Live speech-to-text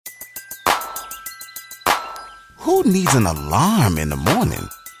Who needs an alarm in the morning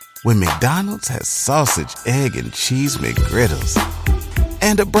when McDonald's has sausage, egg, and cheese McGriddles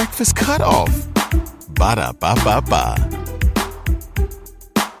and a breakfast cutoff? Ba-da-ba-ba-ba.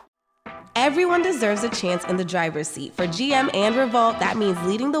 Everyone deserves a chance in the driver's seat. For GM and Revolt, that means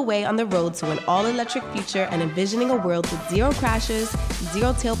leading the way on the road to an all-electric future and envisioning a world with zero crashes,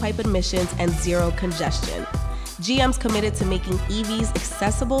 zero tailpipe emissions, and zero congestion. GM's committed to making EVs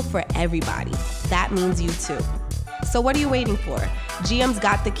accessible for everybody. That means you too. So what are you waiting for? GM's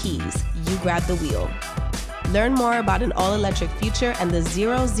got the keys. You grab the wheel. Learn more about an all-electric future and the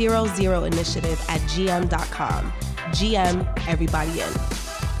 000 initiative at gm.com. GM, everybody in.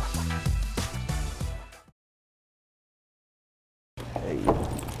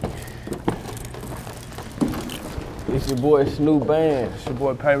 It's your boy Snupe Bandz. It's your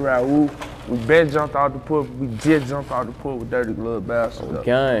boy PaperRoute. We been jumped out the pool. We just jumped out the pool with Dirty Glove Bastard.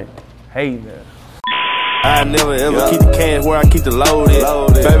 Okay. Hey, man. I never ever keep the cash where I keep the loaded.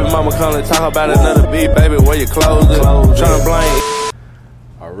 Baby mama come and talk about another beat, baby, where you close it. Tryna blame.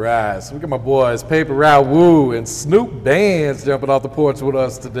 All right, so we got my boys PaperRoute Woo and Snupe Bandz jumping off the porch with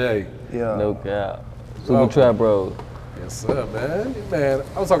us today. Yeah. No cap. Super Trap Bros. Yes, sir, man. Man,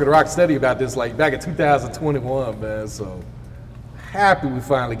 I was talking to Rocksteady about this like back in 2021, man. So happy we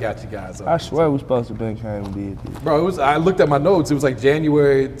finally got you guys on. I swear we supposed to been came and did this. Bro, I looked at my notes. It was like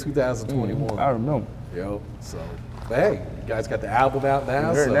January 2021. I remember. Yo, so hey, you guys got the album out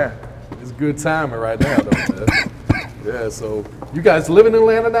now. Heard So that. it's good timing right now, though, man. Yeah, so you guys living in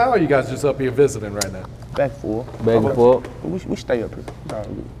Atlanta now, or you guys just up here visiting right now? Back for. Back and forth. We stay up here.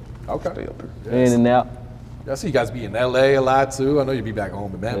 Okay. Stay up here. Yes. In and out. I see you guys be in LA a lot too. I know you be back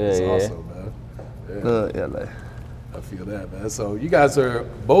home in Memphis Yeah. also, man. Yeah, Good, LA. I feel that, man. So you guys are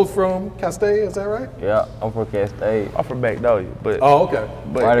both from Castaic, is that right? Yeah, I'm from Castaic. I'm from Magnolia, but Oh, okay.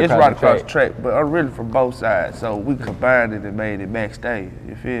 it's right across the track. But I'm really from both sides, so we combined it and made it backstage.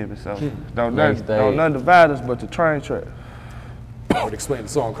 You feel me? So don't none divide us but the train track. I would explain the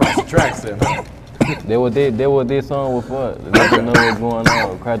song Cross the Tracks then. Huh? They what this song was for. They know what's going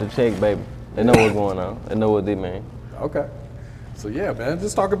on. Crack the check, baby. They know what's going on. They know what they mean. Okay. So yeah, man,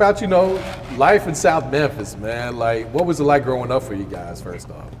 just talk about, life in South Memphis, man. Like, what was it like growing up for you guys, first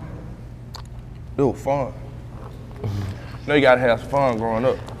off? It was fun. You know you gotta have some fun growing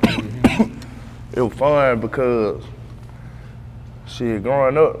up. It was fun because shit,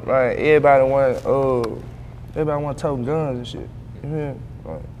 growing up, like everybody want toting guns and shit. You hear me?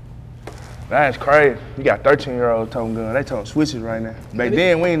 Like, that's crazy. You got 13-year-olds toting guns. They toting switches right now. Back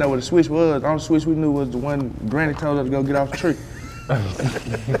then, we didn't know what a switch was. The only switch we knew was the one Granny told us to go get off the tree.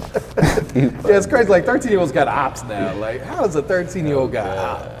 Yeah, it's crazy. Like 13-year-olds got ops now. Like, how does a 13-year-old got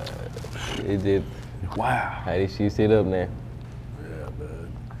ops? It did. Wow. How did she sit up there? Yeah,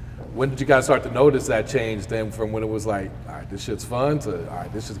 man. When did you guys start to notice that change then from when it was like, all right, this shit's fun to, all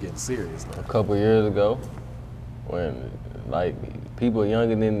right, this shit's getting serious now? A couple years ago, when like people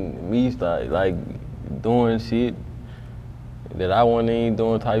younger than me started like doing shit that I wasn't even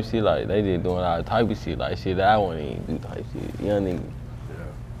doing type shit, like they just doing all type of shit, like shit that I wasn't even do type shit. Young niggas.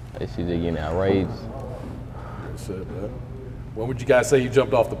 Yeah. That shit just getting outrageous. Good shit, man. When would you guys say you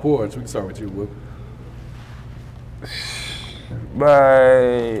jumped off the porch? We can start with you, Will.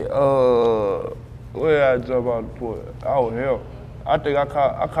 Where I jump out the porch? I was hell. I think I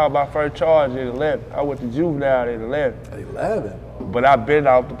caught my first charge at 11. I went to juvenile at 11. At 11? But I been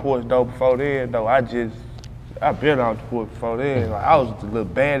off the porch though before then though. I been off the porch before then. Like I was the little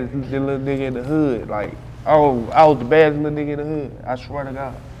baddest little nigga in the hood. Like I was the baddest little nigga in the hood. I swear to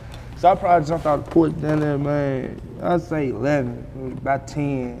God. So I probably jumped out the porch down there, man. I'd say 11, about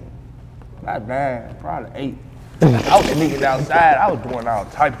 10, about 9, probably 8. I was niggas outside. I was doing all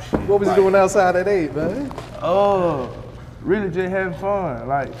type of shit. What was you doing outside at 8, man? Really just having fun.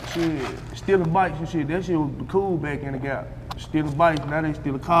 Like, shit, stealing bikes and shit. That shit was cool back in the gap. Stealing bikes, now they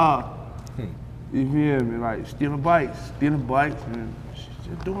steal a car. You feel me? Like, stealing bikes, and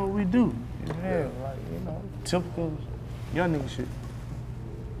just doing what we do. You feel me? Like, typical young nigga shit.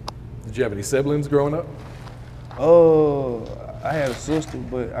 Did you have any siblings growing up? I had a sister,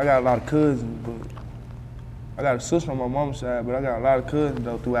 but I got a lot of cousins, but I got a sister on my mom's side, but I got a lot of cousins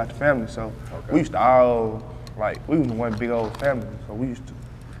though throughout the family. So we used to all, like, we was one big old family, so we used to.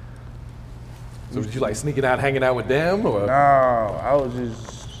 So did you like sneaking out, hanging out with them, or? No, I was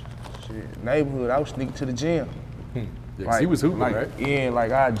just, neighborhood. I was sneaking to the gym. Yeah, 'cause he was hooping, right? Yeah,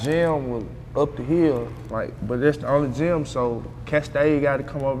 like our gym was up the hill, like, but that's the only gym, so Castaic got to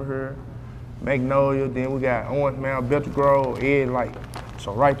come over here, Magnolia, then we got Orange Mound, Belcher Grove, Ed, like,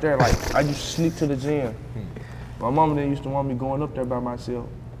 so right there, like, I used to sneak to the gym. My mama then used to want me going up there by myself.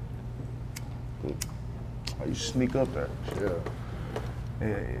 I used to sneak up there. Yeah.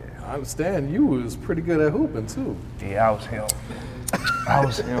 Yeah. I understand you was pretty good at hooping too. Yeah, I was him. I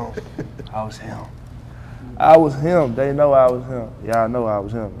was him. I was him. I was him. They know I was him. Y'all know I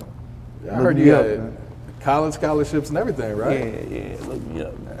was him. I heard you had college scholarships and everything, right? Yeah. Look me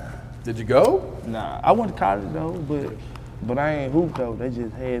up, man. Did you go? Nah, I went to college though, but I ain't hoop though. They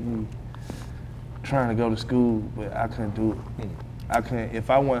just had me trying to go to school, but I couldn't do it. I couldn't. If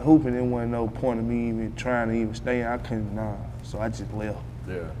I went hooping, there wasn't no point of me even trying to even stay. I couldn't. Nah. So I just left.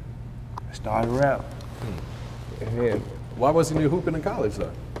 Yeah. I started rap. And then, Why wasn't you hooping in college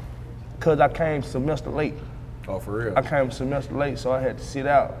though? cause I came semester late. Oh, for real? I came semester late, so I had to sit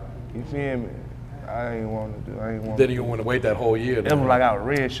out. You feel me? I ain't want to do. I ain't want. Then you want to wait that whole year. It was like I was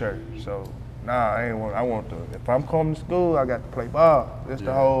red shirt. So nah, I ain't want. I want to. If I'm coming to school, I got to play ball. That's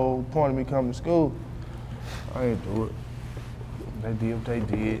the whole point of me coming to school. I ain't do it. They did what they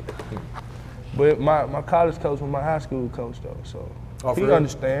did. But my college coach was my high school coach though, so he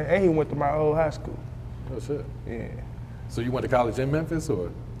understand, and he went to my old high school. Oh shit. Yeah. So you went to college in Memphis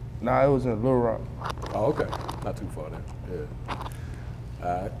or? Nah, it was in Little Rock. Oh, okay. Not too far then.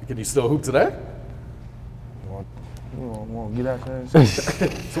 Yeah. Can you still hoop today? You want to get out there and say,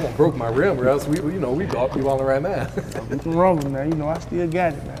 Someone broke my rim, or else we thought we balling right now. you can rumble now. You know, I still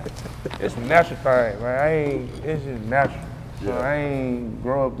got it now. It's a natural thing, man. It's just natural. So Yeah. I ain't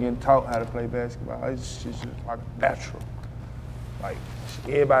grow up getting taught how to play basketball. It's just like natural. Like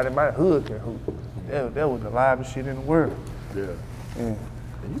everybody in my hood can hoop. That was the livest shit in the world. Yeah. Yeah.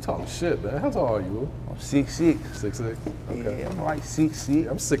 And you talking shit, man. How tall are you? I'm 6'6". 6'6"? Okay. Yeah, I'm like 6'6".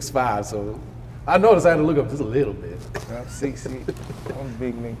 I'm 6'5", so I noticed I had to look up just a little bit. I'm 6'6". I'm a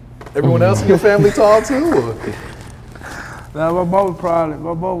big nigga. Everyone else in your family tall too? Or? Now my mama tall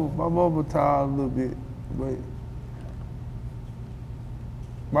a little bit, but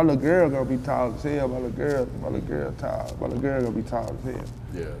my little girl gonna be tall as hell. My little girl tall. My little girl gonna be tall as hell.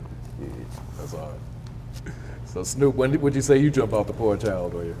 Yeah. That's all right. So Snoop, when would you say you jumped off the porch? How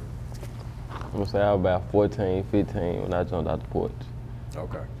old were you? I'm gonna say I was about 14, 15 when I jumped out the porch.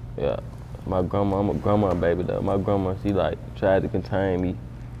 Okay. Yeah. My grandma, I'm a grandma baby though. My grandma, she like tried to contain me,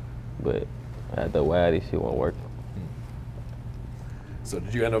 but after a while this shit wasn't working. So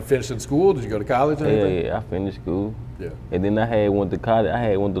did you end up finishing school? Did you go to college or anything? Yeah, I finished school. Yeah. And then I had went to college. I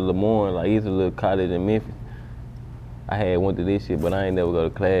had went to Lemoyne, like it's a little college in Memphis. I had went to this shit, but I ain't never go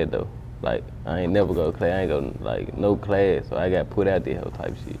to class though. Like I ain't never go to class. I ain't go like no class, so I got put out there whole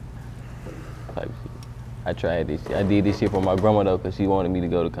type shit. I tried this shit. I did this shit for my grandma though, cause she wanted me to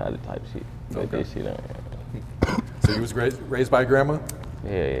go to college type shit. But this shit ain't. So you was raised by grandma?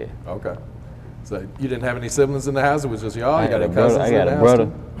 Yeah. Okay. So you didn't have any siblings in the house? It was just y'all? I You got got a any brother. cousins I in got the a house brother.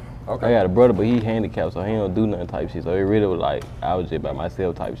 too? Okay. I got a brother, but he handicapped, so he don't do nothing type shit. So it really was like I was just by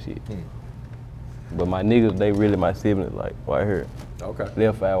myself type shit. But my niggas, they really my siblings, like right here. Okay.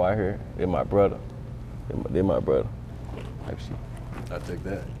 Left side right here, they're my brother. They're my brother. Type shit. I take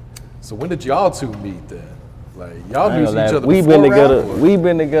that. So when did y'all two meet then? Like y'all knew each other We've before been together. rap, or? We've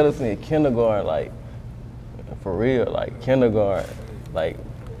been together since kindergarten, like for real, like kindergarten. Like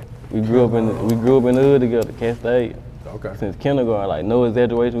we grew up in the hood together, Cascade. Okay. Since kindergarten, like no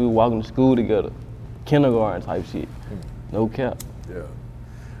exaggeration, we were walking to school together. Kindergarten type shit. No cap. Yeah.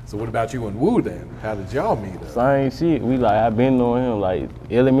 So what about you and Wu then? How did y'all meet up? Same shit. We like I've been knowing him like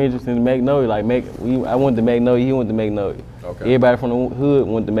elementary since Magnolia. Like I went to Magnolia, he went to Magnolia. Okay. Everybody from the hood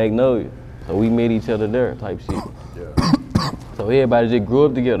went to Magnolia. So we met each other there type shit. Yeah. So everybody just grew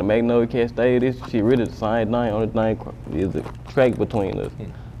up together. Magnolia, Cascade, this shit really the same thing. Only thing is the track between us.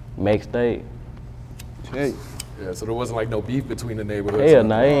 Mac State. Hey. Yeah, so there wasn't like no beef between the neighborhoods? Hell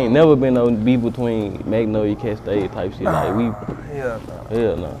nah, ain't never been no beef between Magnolia, Cascade type shit. Like we, hell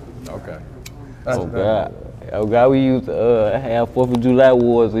no. Okay. Oh God, we used to have 4th of July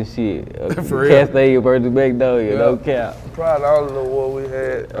wars and shit. For real? Cascade versus Magnolia, no cap. Probably all of the war we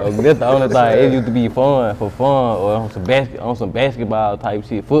had. That's the only thing. It used to be fun, or on some basketball type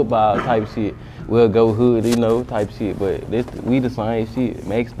shit, football type shit. We'll go hood, type shit. But we the same shit.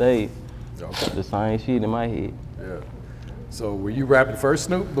 Max Day, the same shit in my head. Yeah. So were you rapping first,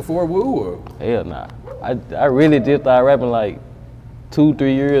 Snoop, before Wu, or? Hell nah. I really just started rapping like 2-3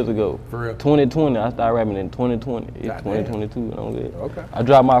 years ago. For real? 2020. I started rapping in 2020. It's God 2022. And I'm good. Okay. I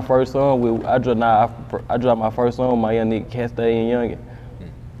dropped my first song I dropped my first song with my young nigga Cascade and Youngin.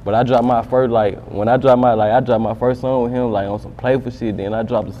 But I dropped my first I dropped my first song with him like on some playful shit. Then I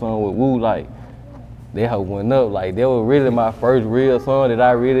dropped the song with Wu like that hoe went up. Like that was really my first real song that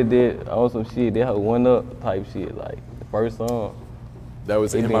I really did on some shit. That hoe went up type shit. Like the first song. That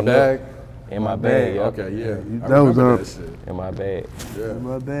was It In My been Bag? In My Bag, yeah. Okay, yeah. That was remember up. that shit. In My Bag. Yeah.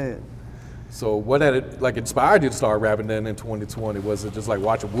 My bad. So what had it like inspired you to start rapping then in 2020? Was it just like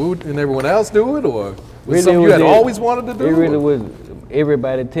watching Woot and everyone else do it, or was it something you had always wanted to do? It really was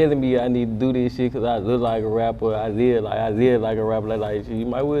everybody telling me I need to do this shit because I look like a rapper. I live like a rapper. Like you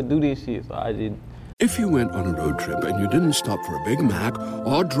might well do this shit. So I just. If you went on a road trip and you didn't stop for a Big Mac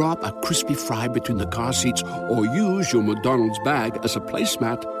or drop a crispy fry between the car seats or use your McDonald's bag as a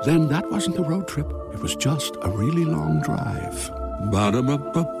placemat, then that wasn't a road trip. It was just a really long drive.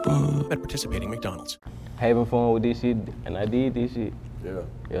 Ba-da-ba-ba-ba. At participating McDonald's. Having fun with this shit, and I did this shit. Yeah.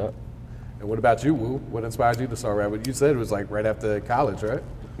 Yeah. And what about you, Woo? What inspired you to start rapping? You said it was like right after college, right?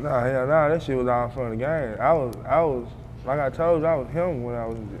 Nah, that shit was all fun and game. I was like I told you, I was him when I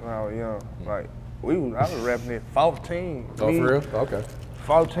was young. Like I was rapping at 14. Oh, for real? Okay.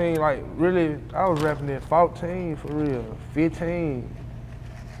 14, like really, I was rapping at 14 for real. 15,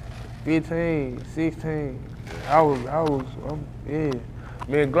 16. Yeah.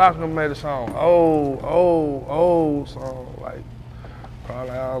 Me and Glock made a song, old song, like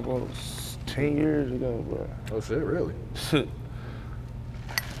probably almost 10 years ago, bro. Oh shit, really?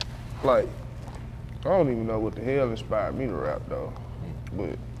 Like, I don't even know what the hell inspired me to rap though,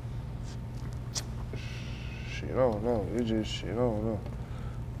 but shit, I don't know. It's just shit, I don't know.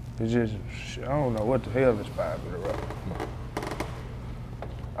 It's just shit, I don't know what the hell inspired me to rap.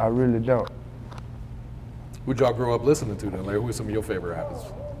 I really don't. Who'd y'all grow up listening to then? Like, who are some of your favorite rappers?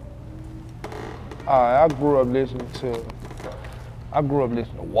 I grew up listening to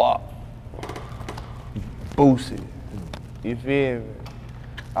WAP, Boosie. You feel me?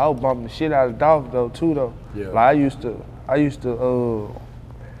 I was bumping the shit out of Dolph though too though. Yeah. Like I used to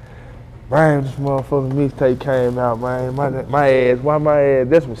man, this motherfucking mixtape came out, man. My ass,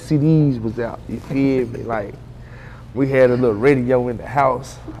 that's when CDs was out, you feel me? Like, we had a little radio in the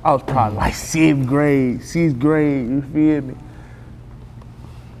house. I was probably like 6th grade, you feel me?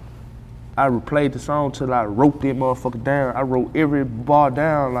 I replayed the song till I wrote that motherfucker down. I wrote every bar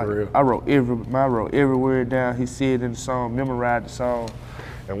down, like I wrote every word down. He said in the song, memorized the song,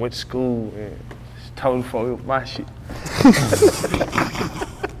 and went to school and told folks it was my shit.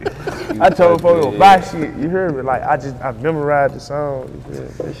 I told folks it was my shit, you heard me? Like I memorized the song, you feel me?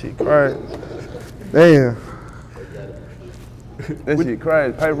 That shit crazy. Damn. That shit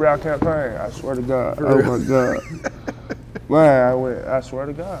crazy. PaperRoute campaign, I swear to God. Oh my God. Man, I swear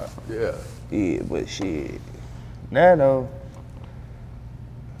to God. Yeah. Yeah, but shit. Now though,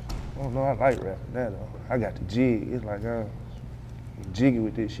 I don't know, I like rapping now though. I got the jig. It's like I'm jiggy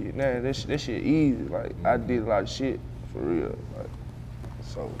with this shit. Now that shit easy. Like I did a lot of shit for real. Like,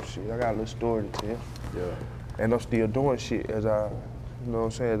 so shit, I got a little story to tell. Yeah. And I'm still doing shit as I, you know what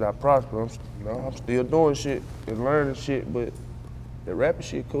I'm saying, as I prosper. I'm still doing shit and learning shit, but the rapping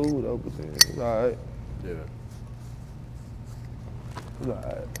shit cool though, but then it's alright. Yeah. It's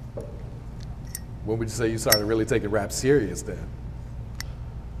alright. When would you say you started really taking rap serious then?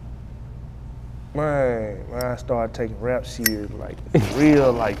 Man, I started taking rap serious like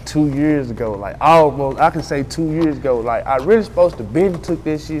real like 2 years ago, like almost, I can say 2 years ago. Like I really supposed to been took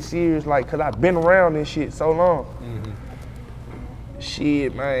that shit serious, like cause I've been around this shit so long. Mm-hmm.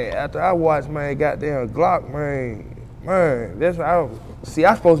 Shit, man, after I watched, man, goddamn Glock, man, that's what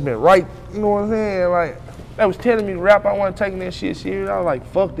I supposed to be right, you know what I'm saying? Like, they was telling me to rap, I wasn't taking that shit serious. I was like,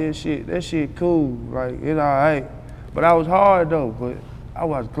 fuck that shit cool, like, it's all right. But I was hard though, but I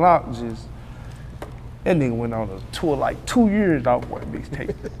watched Glock just, that nigga went on a tour like 2 years off one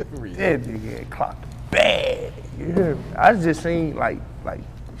mixtape. That nigga had clocked bad, you hear me? I just seen like,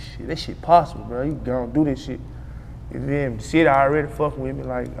 shit, that shit possible, bro. You gonna do this shit. You feel me? Shit already fucking with me,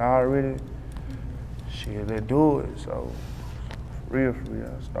 like, shit, let's do it. So, for real,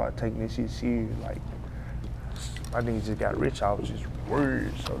 I started taking this shit serious, like, my niggas just got rich off just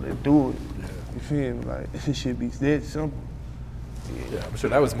words, so let's do it. Yeah. You feel me? Like, this shit be that simple. Yeah, I'm sure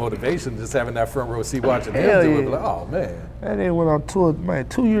that was motivation, just having that front row seat watching him do it. Like, oh, man. And then went on tour, man,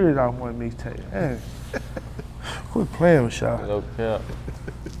 2 years off one mixtape. Man, quit playing with y'all. No cap.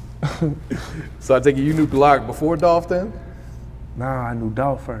 So I take it you knew Glock before Dolph then? Nah, I knew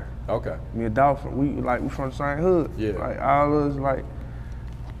Dolph first. Okay. Me and Dolph, we from the same hood. Yeah. Like all of us,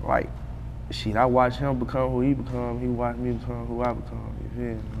 like, shit, I watched him become who he become. He watched me become who I become. You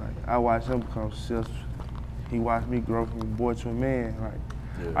feel me? Like I watched him become successful. He watched me grow from a boy to a man. Like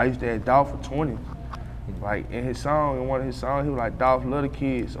I used to have Dolph for 20. Like in one of his songs, he was like, Dolph love the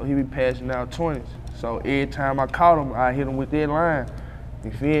kids, so he be passing out 20s. So every time I caught him, I hit him with that line. You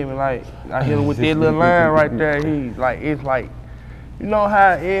feel me? Like I hit him with that little line right there. He like, it's like, you know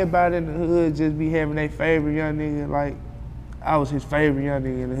how everybody in the hood just be having their favorite young nigga? Like I was his favorite young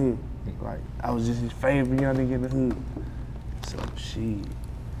nigga in the hood. Like I was just his favorite young nigga in the hood. So shit,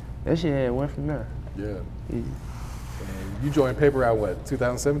 That shit had went from there. Yeah. Yeah. And you joined PaperRoute what,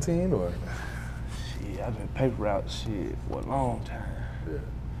 2017 or? Shit, I've been PaperRoute shit for a long time. Yeah.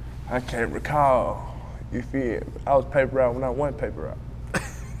 I can't recall. You feel me? I was PaperRoute when I won PaperRoute.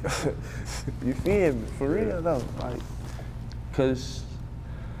 You feel me? For real though, like, cause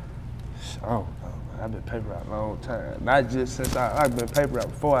I don't know. I've been PaperRoute a long time. Not just since I've been PaperRoute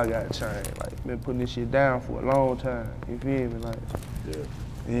before I got chained. Like, been putting this shit down for a long time. You feel me? Like,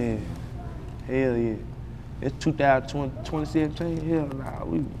 yeah. Hell yeah. It's 2017. Hell nah.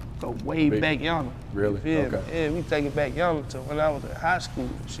 We go way back yonder. Really? You feel me? Okay. Yeah, we take it back yonder to when I was in high school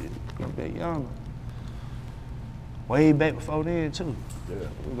and shit. Go back yonder. Way back before then too. Yeah.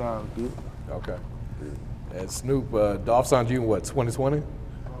 It was all good. Okay. And Snupe, Dolph signed you in what, 2020?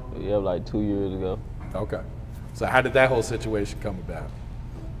 Yeah, like 2 years ago. Okay. So how did that whole situation come about?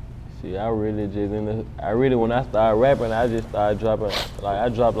 See, I really when I started rapping, I just started dropping, like I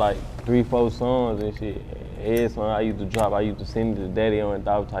dropped like 3-4 songs and shit. Every song I used to drop, I used to send it to Daddy on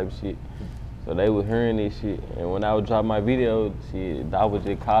Dolph type shit. So they were hearing this shit. And when I would drop my video, shit, Dolph was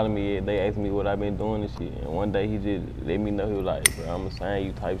just calling me, they asked me what I've been doing and shit. And one day he just let me know, he was like, bro, I'ma sign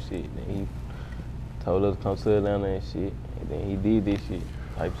you type shit. And he told us to come to Atlanta and shit. And then he did this shit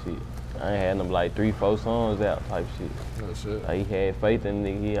type shit. I ain't had them like 3-4 songs out type shit. Oh shit. Like he had faith in the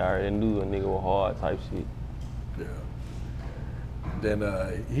nigga, he already knew a nigga was hard type shit. Yeah.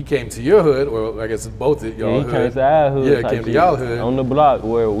 Then he came to your hood, or I guess both of y'all Yeah, he hood. came to our hood. Yeah, type came to shit. y'all hood. On the block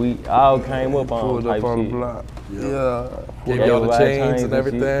where we all came up on Pulled type up on shit. the block. Yeah. Yeah. Gave Gave y'all the us our chains and shit,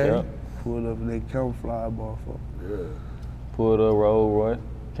 everything. yeah. Pulled up and they camouflage motherfucker. Yeah. Pulled up Rolls Royce,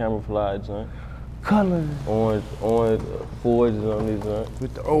 camouflage joint. Color Orange forges on this joint.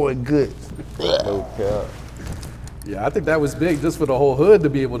 with the old goods. No cap. Yeah, I think that was big just for the whole hood to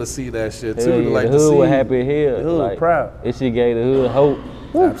be able to see that shit too. Hell to yeah, like the to hood see. was happy as hell. The hood like, proud. This shit gave the hood hope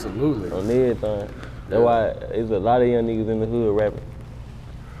Absolutely. on everything. That's why there's a lot of young niggas in the hood rapping.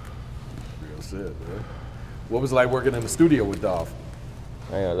 Real shit, man. What was it like working in the studio with Dolph?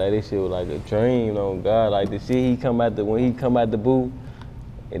 Man, like this shit was like a dream on God. Like the shit when he come out the booth,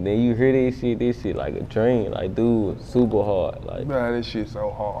 and then you hear this shit like a dream. Like dude was super hard. Like Man, this shit so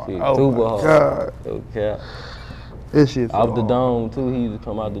hard. shit Oh super my hard. God. No cap. This shit so Off the hard. dome too, he used to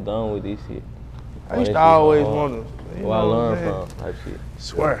come out the dome with this shit. I used to always want to, Where I learned from type shit.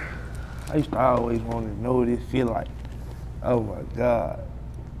 Swear. I used to always want to know what it feel like. Oh my God.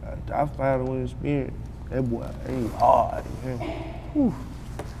 I finally experienced that boy. Ain't hard. Man. Whew.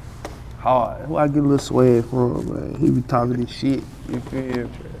 Hard. Who I get a little swag from, man. He be talking this shit. You feel me?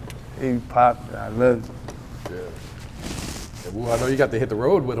 He be popping. I love it. Yeah. And well, I know you got to hit the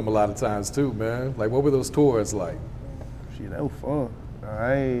road with him a lot of times too, man. Like, what were those tours like? Shit, that was fun.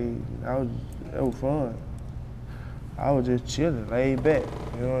 That was fun. I was just chilling, laid back.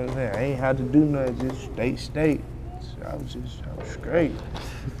 You know what I'm saying? I ain't had to do nothing, just stay. So I was straight.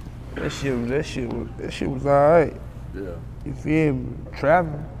 That shit was all right. Yeah. You feel me?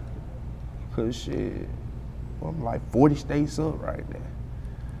 Traveling. Cause shit, I'm like 40 states up right now.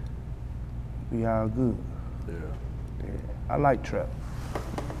 We all good. Yeah. I like travel.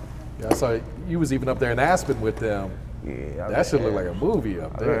 Yeah, I saw you was even up there in Aspen with them. Yeah, That should look like a movie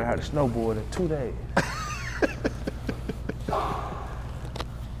up I learned how there. to snowboard in 2 days.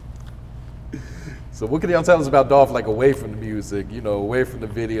 So what can y'all tell us about Dolph, like away from the music, you know, away from the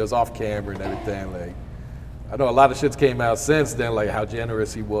videos, off camera and everything? Like, I know a lot of shit's came out since then, like how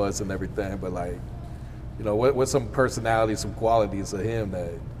generous he was and everything, but like, you know, what's some personalities, some qualities of him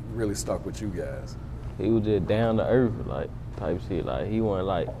that really stuck with you guys? He was just down to earth, like, type shit. Like, he wasn't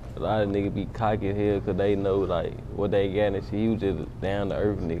like, a lot of niggas be cocky as hell because they know, like, what they got and shit. He was just down to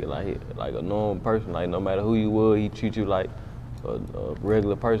earth nigga, like a normal person. Like, no matter who you were, he treat you like a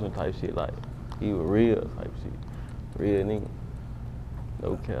regular person type shit. Like, he was real type shit. Real nigga.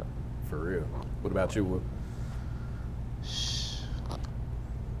 No cap. For real. What about you, Will?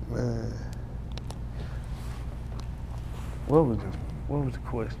 Man. What was the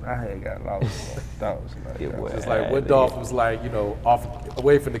question? I had got lost in my thoughts. Like, It was. It's like what Dolph was like, you know,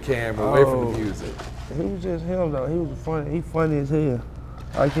 away from the camera, away from the music. He was just him though. He was funny. He funny as hell.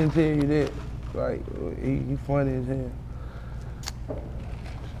 I can tell you that. Like he funny as hell.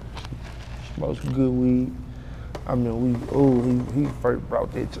 Smokes good weed. I mean, he first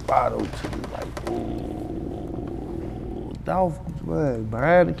brought that gelato to me. Like, ooh, Dolph, man,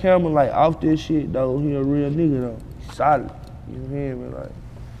 behind the camera, like off this shit though. He a real nigga though. He solid. You hear me? Like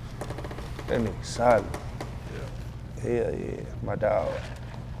that nigga solid. Yeah. Hell yeah, my dog.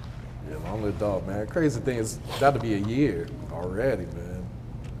 Yeah, long live Dolph, man. Crazy thing is, got to be a year already, man.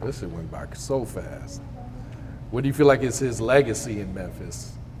 This shit went by so fast. What do you feel like is his legacy in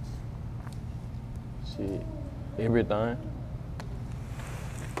Memphis? Shit, everything.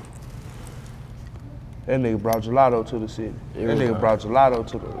 That nigga brought gelato to the city. That nigga brought gelato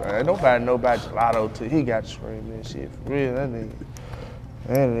to the. Ain't nobody know about gelato till he got streaming and shit. For real, that nigga.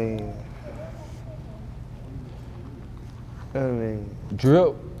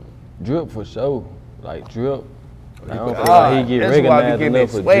 Drip for sure. Like Drip. I don't feel like he get recognized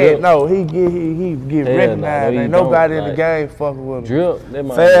enough for Drip. No, he get recognized. Ain't nobody in the game fucking with him. Drip, that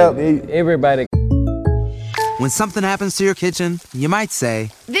might everybody. When something happens to your kitchen, you might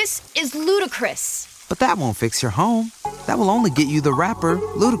say, "This is ludicrous." But that won't fix your home. That will only get you the rapper,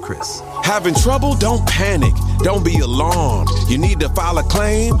 Ludacris. Having trouble? Don't panic. Don't be alarmed. You need to file a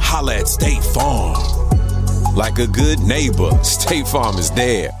claim? Holla at State Farm. Like a good neighbor, State Farm is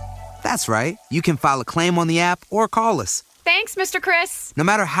there. That's right. You can file a claim on the app or call us. Thanks, Mr. Chris. No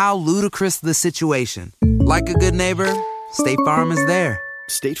matter how ludicrous the situation, like a good neighbor, State Farm is there.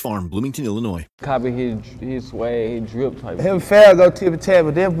 State Farm, Bloomington, Illinois. Copy his swag, his drip type. Him fair go tippy-tap,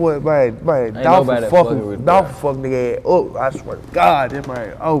 but that boy, man, Dolphin fucking nigga ass up. I swear to God, that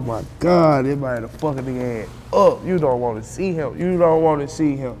man, oh my God, that man, the fucking nigga ass up. You don't want to see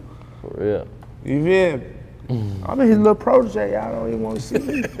him. For real. You feel me? I'm in his little protege. Y'all don't even want to see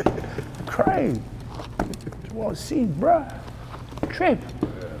me. Crazy. You want to see, bruh. Tripping.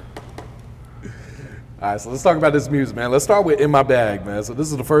 All right, so let's talk about this music, man. Let's start with In My Bag, man. So this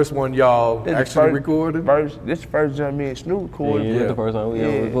is the first one y'all actually recorded? This is the first joint me and Snupe recorded. Yeah, the first one we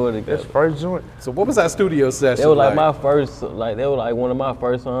ever recorded. That's the first joint. So what was that studio session? That was like my first, they were like one of my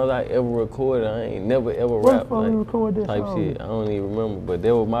first songs I ever recorded. I ain't never ever rapped like type shit. I don't even remember, but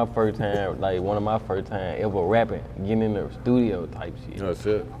that was my first time, like one of my first time ever rapping, getting in the studio type shit. Oh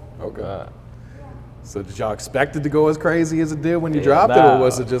shit, okay. So did y'all expect it to go as crazy as it did when you dropped it, or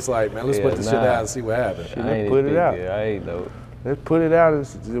was it just like, man, let's put this shit out and see what happens? Let's put it out. I ain't know. Let's put it out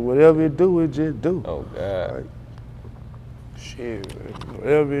and whatever it do, it just do. Oh God. Like, shit,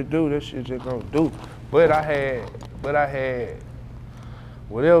 whatever it do, that shit just gonna do. But I had,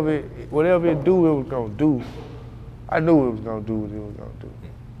 whatever it do, it was gonna do. I knew it was gonna do what it was gonna do.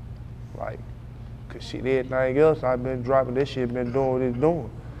 Like, cause shit, everything else I've been dropping, this shit been doing what it's doing.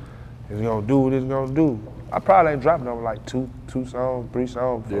 It's gonna do what it's gonna do. I probably ain't dropping over like two songs, 3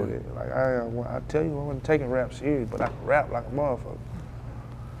 songs before that. Like I tell you, I wasn't taking rap serious, but I can rap like a motherfucker.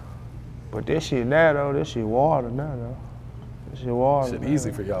 But this shit now though, this shit water now though. This shit water. Shit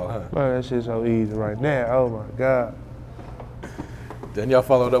easy for y'all, huh? Man, that shit so easy right now. Oh my God. Then y'all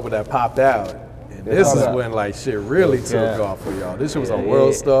followed up with that Popped Out. And this is when like shit really took off for y'all. This shit was on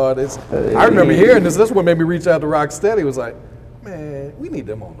World Star. I remember hearing this. This is what made me reach out to Rocksteady. It was like, man, we need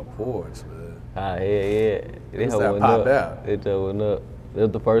them on the porch, man. They that Popped Out. It went up. That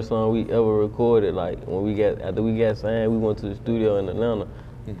was the first song we ever recorded. Like after we got signed, we went to the studio in Atlanta.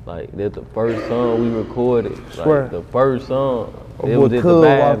 Like that's the first song we recorded. Like the first song. It was just the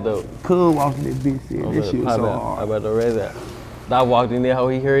vibe though. Cool walking this bitch shit. This shit was so hard. I about to raise that. I walked in there, how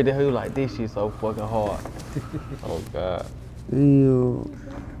he heard that, he was like, this shit so fucking hard. Oh God. Yeah.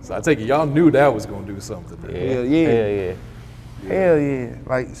 So I take it y'all knew that was gonna do something. Hell yeah. Hell yeah.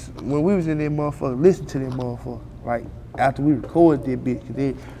 Like, when we was in that motherfucker, listen to that motherfucker. Like, after we recorded that bitch, cause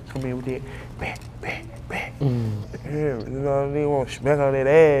they come in with that bang. You know what I mean? Want to smack on that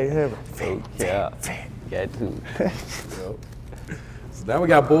ass. Got to. So now we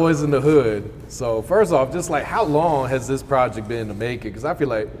got Boys in the Hood. So first off, just like how long has this project been in the making? Because I feel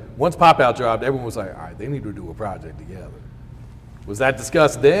like once Pop Out dropped, everyone was like, all right, they need to do a project together. Was that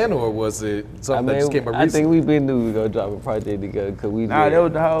discussed then, or was it something that just came up recently? I think we've been doing to go drop a project together because we. That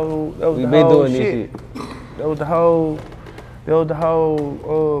was the whole. We've been doing this shit. That was the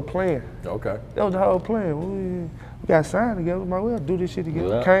whole plan. Okay. That was the whole plan. We got signed together. We might well do this shit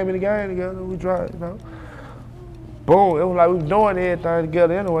together. Yeah. Came in the game together. We dropped, Boom. It was like we was doing everything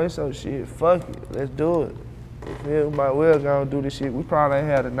together anyway. So shit, fuck it. Let's do it. Yeah, we might well go and do this shit. We probably ain't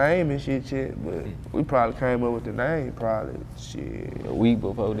had a name and shit, but we probably came up with the name probably shit. A week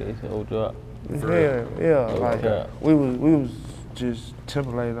before this whole drop. Yeah. Like we was just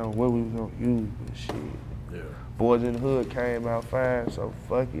templating on what we was gonna use and shit. Yeah. Boys in the Hood came out fine, so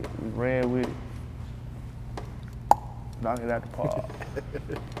fuck it. We ran with it. Knocked it out the park.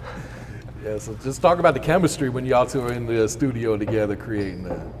 Yeah, so just talk about the chemistry when y'all two are in the studio together creating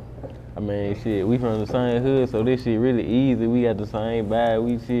that. I mean, shit, we from the same hood, so this shit really easy. We got the same vibe.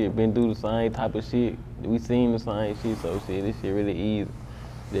 We been through the same type of shit. We seen the same shit, so shit, this shit really easy.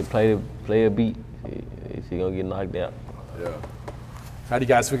 They play a beat, she gonna get knocked out. Yeah. How do you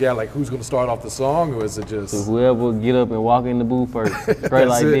guys figure out like who's gonna start off the song, or is it just? So whoever get up and walk in the booth first, straight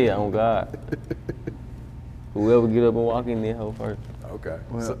like that, on God. Whoever get up and walk in there, hoe first. Okay.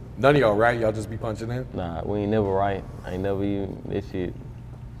 Well, So none of y'all write? Y'all just be punching in? Nah, we ain't never write. I ain't never even, this shit,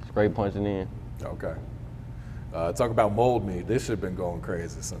 straight punching in. Okay. Talk about Mold Me. This shit been going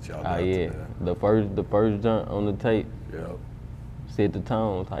crazy since y'all got Yeah. to that. The first jump on the tape. Yep. Set the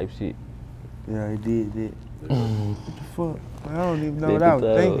tone type shit. Yeah, he did that. What the fuck? I don't even know Set what the I was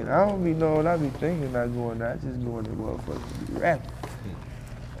tone. thinking. I don't even know what I be thinking not going there. I just going to motherfuckers to be rapping.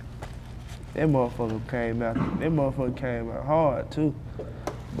 That motherfucker came out hard too.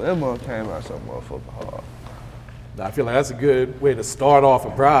 But that motherfucker came out so motherfucking hard. Now, I feel like that's a good way to start off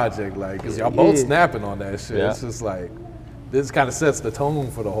a project, like, because y'all both snapping on that shit. Yeah. It's just like, this kind of sets the tone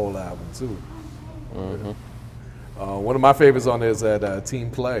for the whole album, too. One of my favorites on there is that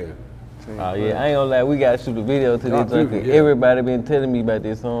Team Player. Oh yeah, I ain't gonna lie, we gotta shoot a video to Y'all this junk. do, yeah. Everybody been telling me about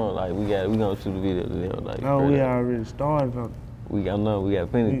this song. Like we gonna shoot a video to them. Like No, we already started on it. we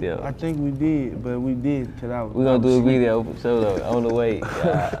got plenty there. I think we did, but we did because I was. We gonna do a video for sure though. On the way.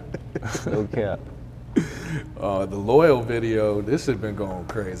 Yeah. No cap. The Loyal video, this shit been going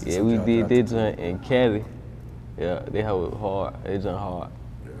crazy. Yeah, since we y'all did dropped that it. junk in Cali. Yeah, they held it hard. They junk hard.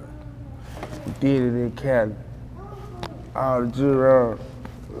 We did it in Cali. All the jewelry.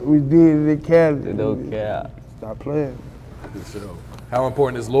 We did it in Cali. No cap. Stop playing. For sure. How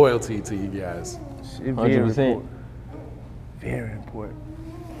important is loyalty to you guys? It's very 100%. important. Very important.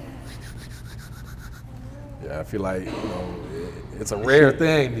 Yeah, I feel like, it's a rare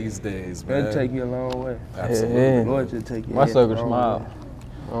thing these days, man. That'll take you a long way. Absolutely. Yeah. Loyalty take you My a circle long smile. way.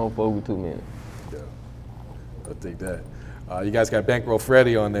 I don't fuck with too many. Yeah, I'll take that. You guys got Bankroll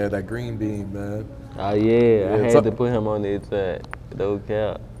Freddy on there, that green beam, man. Oh yeah, I Yeah, had to put him on the side. No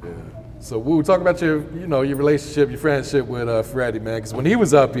cap. Yeah. So, Woo, talk about your relationship, your friendship with Freddie, man. Because when he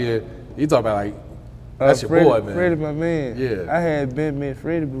was up here, he talked about like, that's your Freddie, boy, man. Freddie, my man. Yeah. I had been met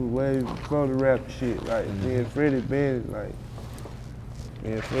Freddie way before the rap shit. Like me and Freddie been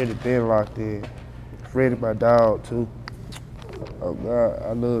locked in. Freddie my dog too. Oh God,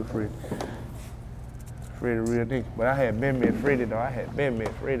 I love Freddie. Freddie real nigga. But I had been met Freddie though.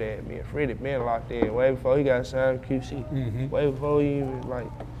 Me and Freddie been locked in way before he got signed to QC. Way before he even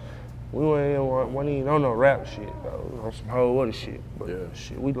we weren't even on no rap shit though. We was on some whole other shit. But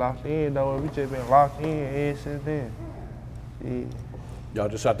shit, we locked in though, and we just been locked in ever since then. Yeah. Y'all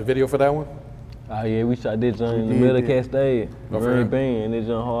just shot the video for that one? Oh yeah, we shot this joint in the did middle of that. Cascade. Oh, for Very real? bang, and this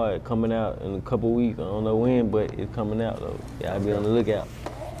joint hard coming out in a couple weeks. I don't know when, but it's coming out though. Yeah, I'll be on the lookout.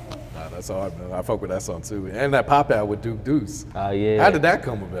 Nah, that's hard, man. I fuck with that song too. And that pop out with Duke Deuce. Oh yeah. How did that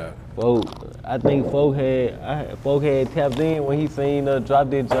come about? I think Folk had tapped in when he seen us drop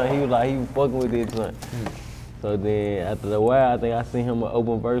that joint. He was like, he was fucking with that joint. So then after a while, I think I sent him an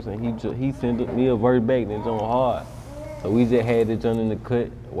open verse and he sent me a verse back and it's on hard. So we just had the joint in the cut,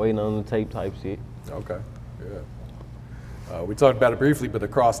 waiting on the tape type shit. Okay, yeah. We talked about it briefly, but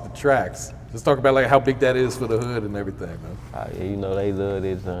across the tracks. Just talk about like how big that is for the hood and everything, man. Yeah, you know they love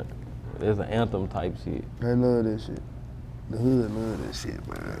that joint. There's an anthem type shit. They love that shit. The hood love that shit,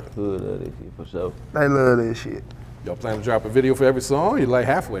 man. Hood love that shit for sure. They love that shit. Y'all plan to drop a video for every song? You're like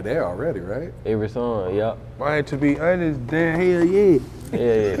halfway there already, right? Every song, yep. Man, to be honest, damn, hell yeah.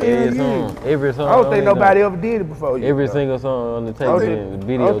 Every song. Every song. I don't think on that nobody joint. ever did it before you. Every though. single song on the I tape don't and the think-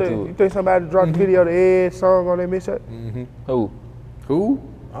 video I don't think- to You it. think somebody dropped the video to every song on that mixtape? Who?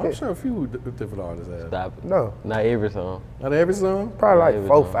 I'm sure a few different artists have. Stop it. No. Not every song. Not every song? Probably like every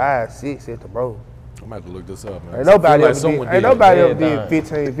 4, song. 5, 6 at the most. I'm gonna have to look this up, man. Ain't nobody I ever feel like someone did. Ain't did. nobody Yeah, ever did nah.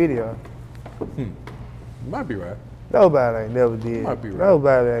 15 video. You might be right. Nobody ain't never did. Might be right.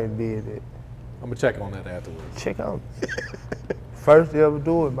 Nobody ain't did it. I'm gonna check on that afterwards. Check out. First they ever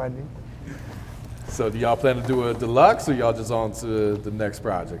do it, my nigga. So do y'all plan to do a deluxe or y'all just on to the next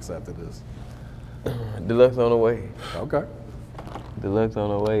projects after this? Deluxe on the way. Okay. Deluxe on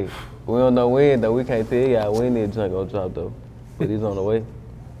the way. We don't know when though. We can't tell y'all when this junk gonna drop though. But it's on the way.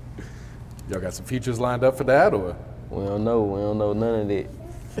 Y'all got some features lined up for that or? We don't know. We don't know none of that.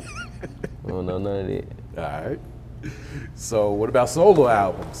 We don't know none of that. All right. So what about solo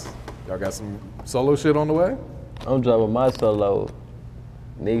albums? Y'all got some solo shit on the way? I'm dropping my solo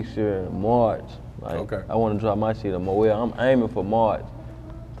next year in March. Like, Okay. I want to drop my shit in my way. I'm aiming for March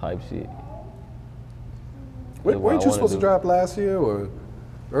type shit. Weren't what I you wanna supposed to do. drop last year or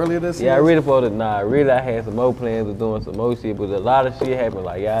earlier this year? Yeah, I had some more plans of doing some more shit, but a lot of shit happened.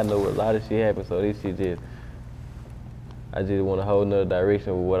 Like, y'all know a lot of shit happened, so this shit I just want a whole nother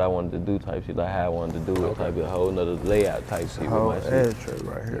direction with what I wanted to do type shit, like how I wanted to do it, type of a whole nother layout type shit with my shit. Trip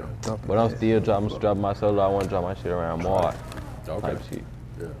right here. But I'm still dropping my solo. I want to drop my shit around March type shit.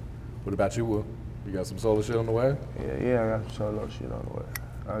 Yeah. What about you, Will? You got some solo shit on the way? Yeah, I got some solo shit on the way.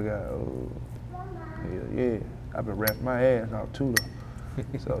 I got, yeah. I've been rapping my ass off too though.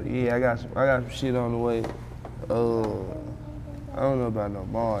 So yeah, I got some shit on the way. I don't know about no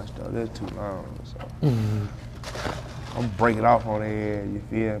March though. That's too long. So I'm gonna break it off on their head. You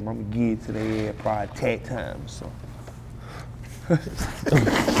feel me? I'm gonna give it to their head probably tag time or something.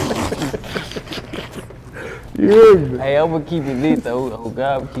 Yeah. Hey, I'm gonna keep it lit though. Oh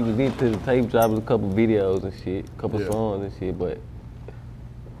God, I'm keep it lit to the tape dropping a couple videos and shit, couple songs and shit. But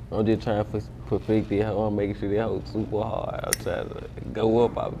I'm just trying to perfect it. I'm making sure that hoe super hard. I'm trying to go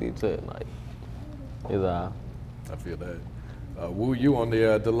up out there, like it's all. I feel that. Woo, you on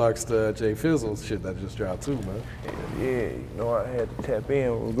the deluxe Jay Fizzle shit that just dropped too, man. Yeah, you know I had to tap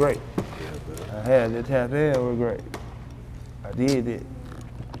in. It was great. I had to tap in. It was great. I did it.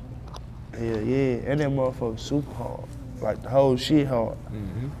 Yeah, and that motherfucker super hard. Like the whole shit hard.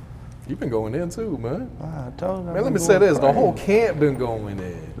 Mm-hmm. You been going in too, man. I told you. Man, let me say this: the whole camp been going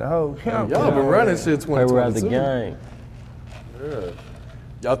in. The whole camp. Y'all been running shit 2022. PaperRoute the gang. Yeah.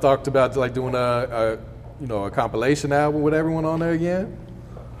 Y'all talked about like doing a compilation album with everyone on there again?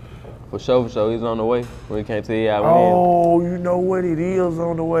 For sure. He's on the way. We can't tell you I win. Oh, you know what it is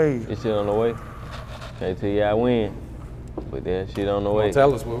on the way. This shit on the way. Can't tell you I win. But that shit on the way.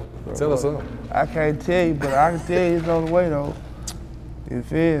 Tell us, Will. Tell us something. I can't tell you, but I can tell you it's on the way though. You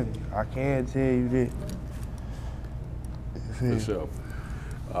feel me? I can't tell you this. For sure.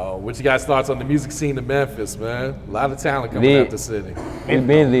 What you guys' thoughts on the music scene in Memphis, man? A lot of talent coming out the city. It's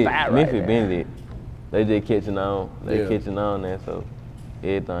been lit. Memphis been lit. They just catching on. Catching on there, so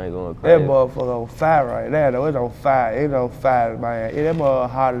everything going crazy. That motherfucker on fire right now though. It's on fire. It's on fire, man. That motherfucker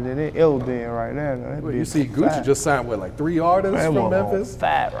hotter than it ever been right now. Well, you see Gucci just signed with like 3 artists man, from Memphis? On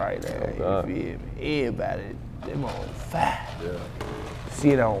fire right now. You feel me? Everybody, them on fire. Yeah.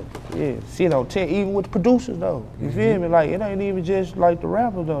 Sit on 10, even with the producers though. You feel me? Like it ain't even just like the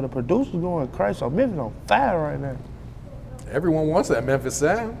rappers though. The producers going crazy. So Memphis on fire right now. Everyone wants that Memphis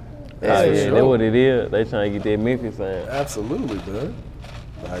sound. Yeah, that's what it is. They trying to get that Memphis sound. Absolutely, man.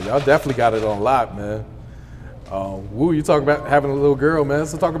 Y'all definitely got it on lock, man. Woo, you talk about having a little girl, man.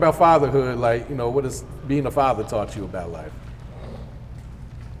 So talk about fatherhood. Like, what has being a father taught you about life?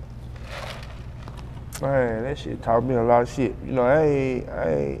 Man, that shit taught me a lot of shit. I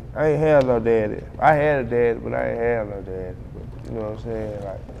ain't had no daddy. I had a daddy, but I ain't had no daddy. But, you know what I'm saying?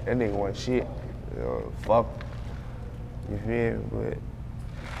 Like, that nigga wasn't shit. Fuck him. You feel me? But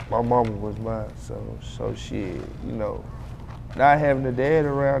my mama was mine, so shit, not having a dad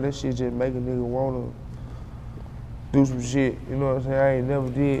around, that shit just make a nigga wanna do some shit, you know what I'm saying? I ain't never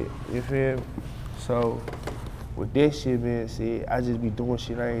did, you feel me? So, with that shit being said, I just be doing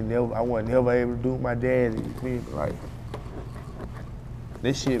shit I wasn't never able to do with my daddy, you feel me? Like,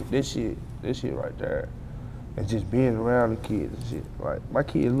 this shit right there, and just being around the kids and shit. Like, my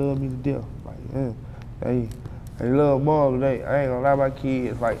kids love me to death. Like, they love mom, but I ain't gonna lie, my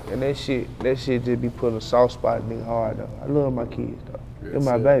kids, like, and that shit just be putting a soft spot in nigga hard though. I love my kids though. They're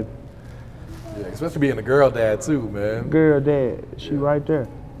my baby. Yeah, especially being a girl dad too, man. Girl dad, she right there.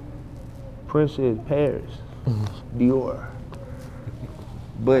 Princess Paris, Dior.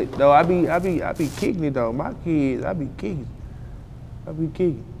 But though I be kicking it though. My kids, I be kicking.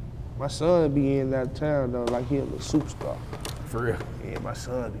 My son be in that town though, like he a little superstar. For real? Yeah, my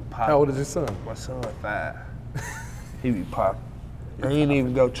son be popping. How old is your son? My son 5. He be popping. He ain't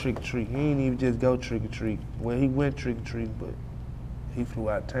even go trick or treat. He ain't even just go trick or treat. Well, he went trick or treat, but he flew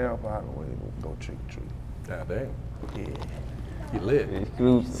out of town for Halloween and go trick or treat. God damn. Yeah. He lit.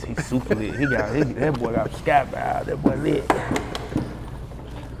 He's super lit. That boy got skybound. That boy lit.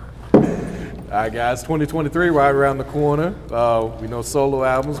 All right, guys, 2023 right around the corner. We know solo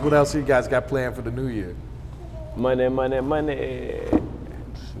albums. What else you guys got planned for the new year? Money. We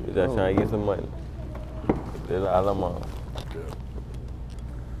just trying to get some money. That's all I'm on. Yeah.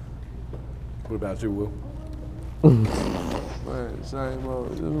 What about you, Will? Man, same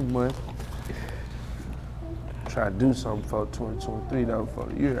old money. Try to do something for 2023 though, for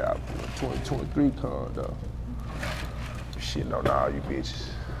the year out. 2023 come though. Shitting on all you bitches.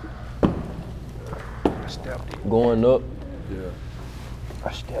 I stepped in. Going up. Yeah.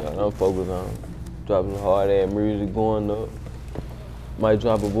 I stepped in. I'm focused on dropping hard ass music, going up. Might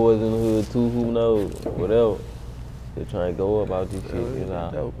drop a Boys in the Hood too, who knows, whatever. They're trying to go up out this shit, you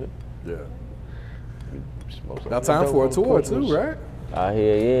know. Yeah. Now time for a tour too, right? I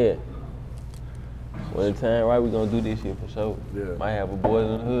hear, yeah. When the time right, we gonna do this shit for sure. Yeah. Might have a Boys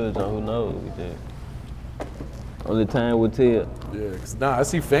in the Hood, who knows? Only time will tell. Yeah, cause I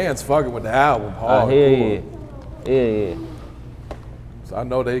see fans fucking with the album hard. I hear, yeah. So I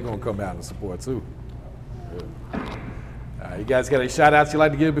know they gonna come out and support too. Yeah. You guys got any shout outs you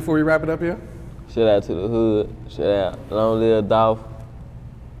like to give before we wrap it up here? Shout out to the hood. Shout out Long Live Dolph.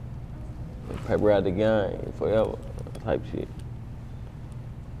 PaperRoute the game forever type shit.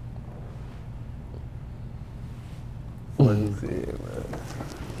 What he said,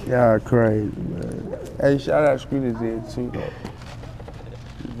 man. Y'all crazy, man. Hey, shout out Screedy's head too, though.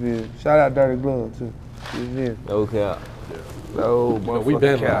 You feel? Shout out Dirty Glove too. You feel? No cap. No, we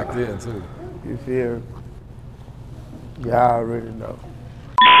been cap. locked in too. You feel? Y'all already know.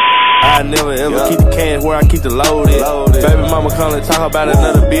 I never ever keep the cash where I keep the loaded. Baby mama come and talk about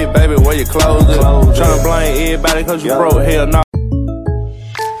another bitch, baby, where you clothes it. Tryna blame everybody cause you broke, hell no.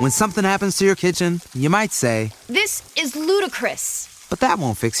 When something happens to your kitchen, you might say, This is ludicrous. but that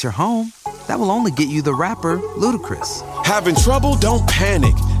won't fix your home. That will only get you the rapper, Ludacris. Having trouble? Don't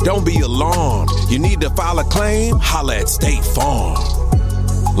panic. Don't be alarmed. You need to file a claim? Holla at State Farm.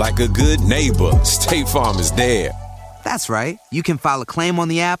 Like a good neighbor, State Farm is there. That's right. You can file a claim on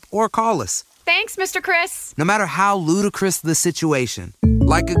the app or call us. Thanks, Mr. Chris. No matter how ludicrous the situation,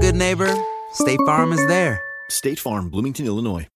 like a good neighbor, State Farm is there. State Farm, Bloomington, Illinois.